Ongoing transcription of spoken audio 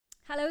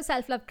Hello,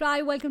 Self Love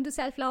Tribe. Welcome to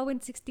Self Love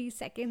in 60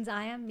 Seconds.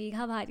 I am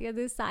Megha Bhatia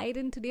this side,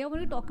 and today I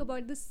want to talk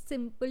about this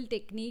simple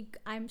technique.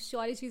 I'm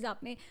sure ये चीज़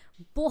आपने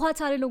बहुत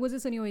सारे लोगों से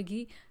सुनी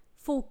होगी.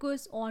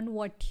 Focus on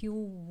what you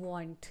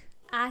want.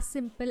 As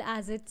simple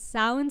as it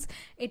sounds,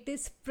 it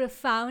is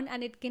profound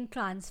and it can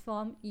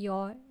transform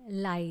your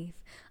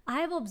life. I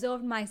have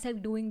observed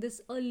myself doing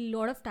this a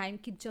lot of time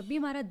कि जब भी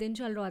हमारा दिन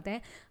चल रहा होता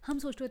है हम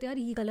सोचते होते हैं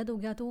यार ये गलत हो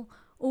गया तो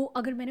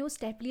अगर मैंने वो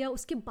स्टेप लिया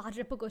उसके बाद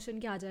रेपोकशन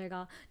क्या आ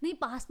जाएगा. नहीं,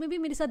 पास्ट में भी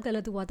मेरे साथ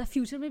गलत हुआ था,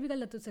 फ्यूचर में भी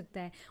गलत हो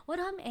सकता है. और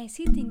हम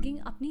ऐसी थिंकिंग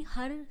अपनी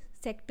हर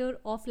सेक्टर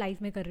ऑफ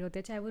लाइफ में कर रहे होते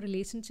हैं, चाहे वो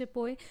रिलेशनशिप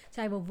होए,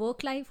 चाहे वो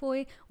वर्क लाइफ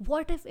होए.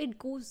 What if it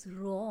goes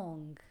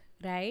wrong,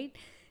 right?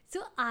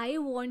 So I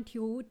want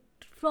you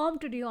from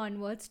today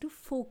onwards to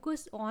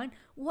focus on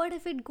what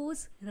if it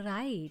goes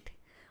right.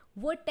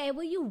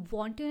 Whatever you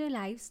want in your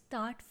life,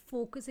 start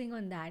focusing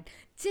on that.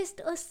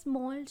 Just a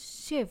small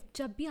shift.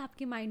 जब भी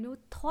आपके mind में वो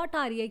thought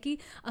आ रही है कि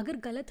अगर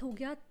गलत हो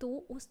गया तो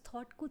उस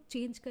थॉट को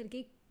चेंज करके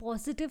एक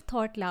पॉजिटिव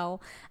थॉट लाओ.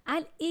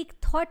 एंड एक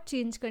थॉट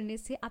चेंज करने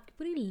से आपकी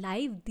पूरी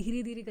लाइफ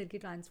धीरे धीरे करके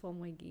ट्रांसफॉर्म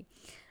होगी.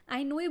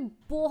 आई नो ये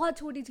बहुत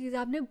छोटी चीज़ है,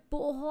 आपने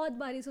बहुत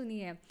बारी सुनी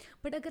है,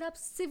 बट अगर आप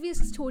सिर्फ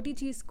इस छोटी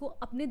चीज़ को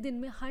अपने दिन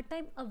में हर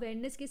टाइम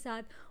अवेयरनेस के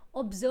साथ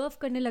ऑब्जर्व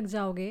करने लग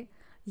जाओगे,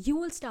 you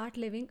will start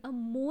living a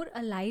more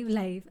alive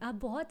life. आप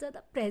बहुत ज़्यादा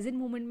प्रेजेंट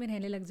मोमेंट में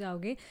रहने लग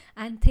जाओगे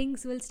and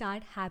things will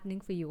start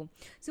happening for you.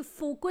 So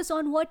focus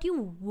on what you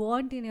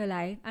want in your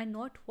life and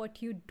not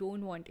what you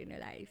don't want in your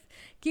life.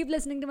 Keep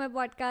listening to my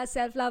podcast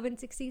self love in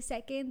 60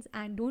 seconds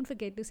and don't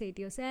forget to say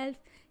to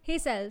yourself, hey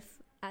self,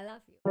 I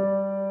love you.